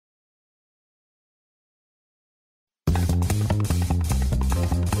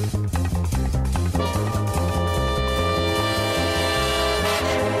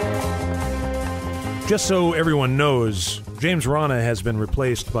Just so everyone knows, James Rana has been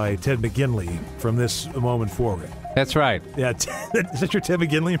replaced by Ted McGinley from this moment forward. That's right. Yeah, is that your Ted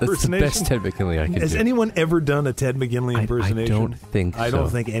McGinley impersonation? That's the best Ted McGinley I can do. Has anyone ever done a Ted McGinley impersonation? I don't think so. I don't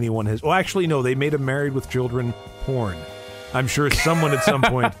think anyone has. Well, actually, no, they made a Married with Children porn. I'm sure someone at some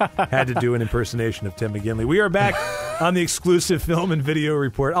point had to do an impersonation of Ted McGinley. We are back on the exclusive film and video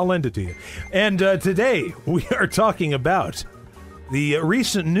report. I'll lend it to you. And today we are talking about the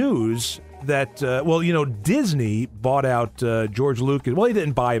recent news that, Disney bought out George Lucas. Well, he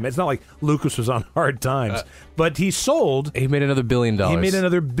didn't buy him. It's not like Lucas was on hard times. But he sold... He made another $1 billion. He made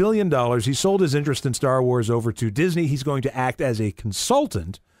another $1 billion. He sold his interest in Star Wars over to Disney. He's going to act as a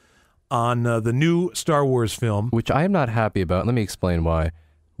consultant on the new Star Wars film. Which I am not happy about. Let me explain why.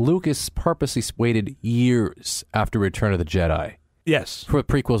 Lucas purposely waited years after Return of the Jedi. Yes. For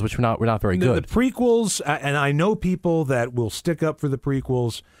prequels, which were not very good. The prequels, and I know people that will stick up for the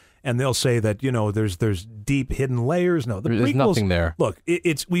prequels, and they'll say that, there's deep hidden layers. No, there's prequels, nothing there. Look,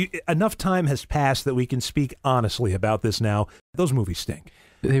 enough time has passed that we can speak honestly about this now. Those movies stink.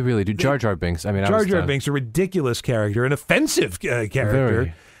 They really do. Jar Jar Binks. Jar Jar Binks, a ridiculous character, an offensive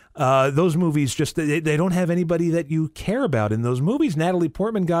character. Very. Those movies just, they don't have anybody that you care about in those movies. Natalie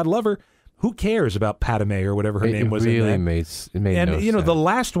Portman, God love her. Who cares about Padme or whatever her name was? It really in that? made no sense. The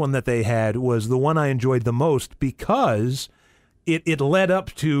last one that they had was the one I enjoyed the most because it led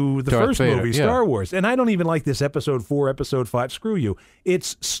up to the first movie, Star Wars. And I don't even like this Episode 4, Episode 5. Screw you.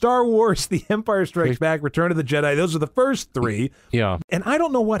 It's Star Wars, The Empire Strikes Back, Return of the Jedi. Those are the first three. Yeah. And I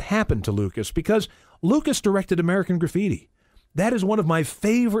don't know what happened to Lucas because Lucas directed American Graffiti. That is one of my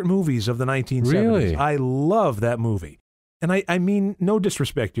favorite movies of the 1970s. Really? I love that movie. And I mean, no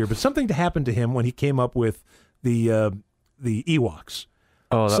disrespect here, but something to happen to him when he came up with the Ewoks.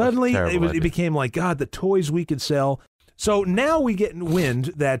 Oh, that Suddenly, was terrible, it became like, God, the toys we could sell. So now we get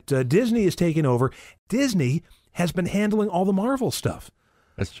wind that Disney is taking over. Disney has been handling all the Marvel stuff.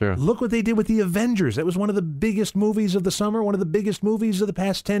 That's true. Look what they did with the Avengers. That was one of the biggest movies of the summer, one of the biggest movies of the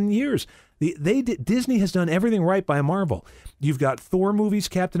past 10 years. Disney has done everything right by Marvel. You've got Thor movies,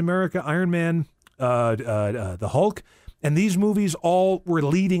 Captain America, Iron Man, the Hulk. And these movies all were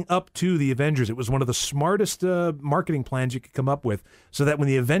leading up to the Avengers. It was one of the smartest marketing plans you could come up with so that when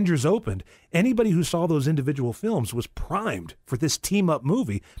the Avengers opened, anybody who saw those individual films was primed for this team-up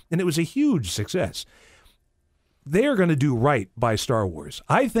movie, and it was a huge success. They are going to do right by Star Wars.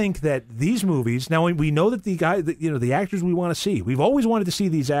 I think that these movies, now we know that the actors we want to see, we've always wanted to see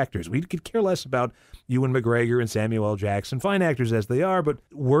these actors. We could care less about Ewan McGregor and Samuel L. Jackson, fine actors as they are, but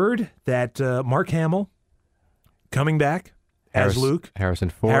word that Mark Hamill, coming back as Luke. Harrison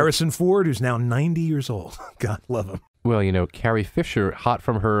Ford, who's now 90 years old. God love him. Well, Carrie Fisher, hot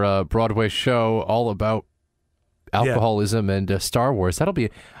from her Broadway show all about alcoholism and Star Wars.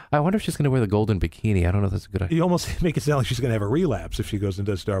 I wonder if she's going to wear the golden bikini. I don't know if that's a good idea. You almost make it sound like she's going to have a relapse if she goes and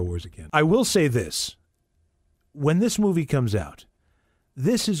does Star Wars again. I will say this. When this movie comes out,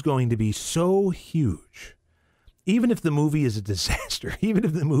 this is going to be so huge. Even if the movie is a disaster, even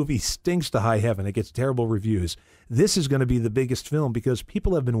if the movie stinks to high heaven, it gets terrible reviews, this is going to be the biggest film because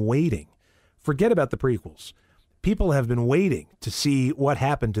people have been waiting. Forget about the prequels. People have been waiting to see what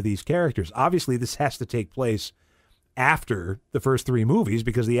happened to these characters. Obviously, this has to take place after the first three movies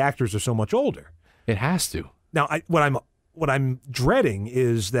because the actors are so much older. It has to. Now, what I'm dreading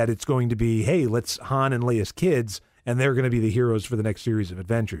is that it's going to be, hey, let's Han and Leia's kids, and they're going to be the heroes for the next series of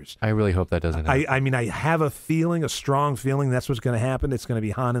adventures. I really hope that doesn't happen. I have a strong feeling that's what's going to happen. It's going to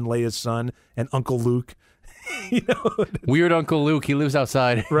be Han and Leia's son and Uncle Luke. Weird Uncle Luke. He lives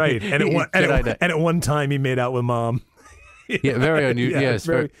outside. Right. And at one time he made out with Mom. Yeah, very unusual. Yes,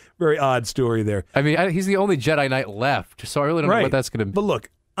 very, very odd story there. I mean, he's the only Jedi Knight left, so I really don't know what that's going to be. But look,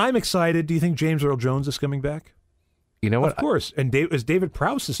 I'm excited. Do you think James Earl Jones is coming back? You know what? Of course. And David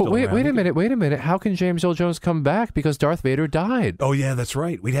Prowse is still around. Wait a minute. How can James Earl Jones come back? Because Darth Vader died. Oh, yeah, that's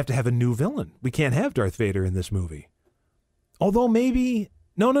right. We'd have to have a new villain. We can't have Darth Vader in this movie. Although maybe...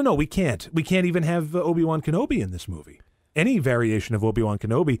 No, we can't. We can't even have Obi-Wan Kenobi in this movie. Any variation of Obi-Wan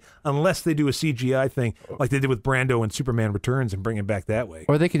Kenobi, unless they do a CGI thing like they did with Brando and Superman Returns and bring him back that way.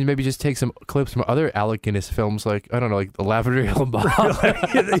 Or they can maybe just take some clips from other Alec Guinness films like, I don't know, like The Lavender Hill Bomb.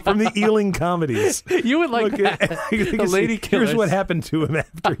 From the Ealing comedies. You would like that. The Lady Killers. Here's what happened to him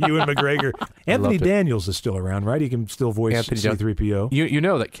after Ewan McGregor. Anthony Daniels is still around, right? He can still voice C-3PO. You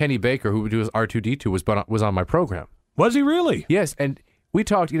know that Kenny Baker, who was R2-D2, was on my program. Was he really? Yes, and we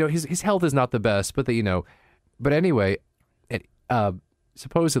talked, his health is not the best, but but anyway...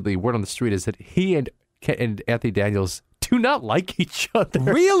 supposedly, word on the street is that he and Anthony Daniels do not like each other.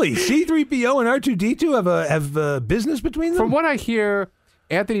 Really? C-3PO and R2-D2 have business between them? From what I hear,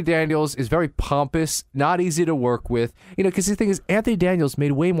 Anthony Daniels is very pompous, not easy to work with. Because the thing is, Anthony Daniels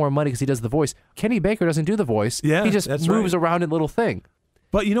made way more money because he does the voice. Kenny Baker doesn't do the voice. Yeah, he just that's moves right. around in little thing.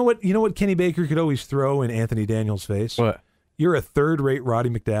 But you know what? You know what Kenny Baker could always throw in Anthony Daniels' face? What? You're a third-rate Roddy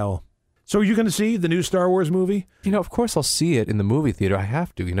McDowell. So are you going to see the new Star Wars movie? Of course I'll see it in the movie theater. I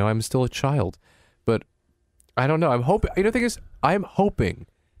have to. I'm still a child. But I don't know. I'm hoping. The thing is, I'm hoping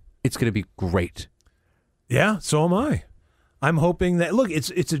it's going to be great. Yeah, so am I. I'm hoping that, look,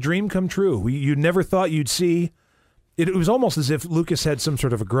 it's a dream come true. You never thought you'd see. It was almost as if Lucas had some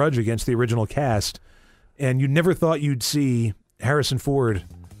sort of a grudge against the original cast, and you never thought you'd see Harrison Ford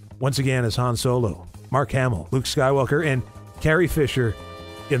once again as Han Solo, Mark Hamill, Luke Skywalker, and Carrie Fisher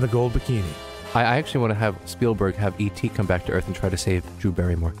in the gold bikini. I actually want to have Spielberg have E.T. come back to Earth and try to save Drew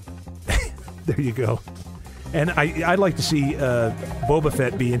Barrymore. There you go. And I'd like to see Boba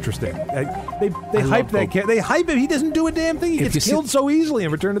Fett be interesting. They hype that cat. They hype him. He doesn't do a damn thing. He gets killed so easily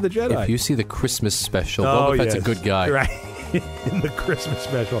in Return of the Jedi. If you see the Christmas special, Boba Fett's a good guy. Right. In the Christmas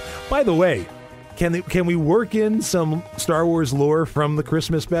special. By the way, can we work in some Star Wars lore from the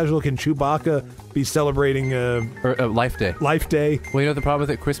Christmas special? Can Chewbacca be celebrating Life Day? Life Day. Well, the problem with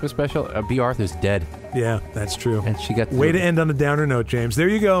the Christmas special, B. Arthur's dead. Yeah, that's true. And she got way to end on a downer note, James. There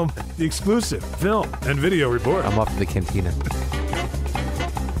you go. The exclusive film and video report. I'm off to the cantina.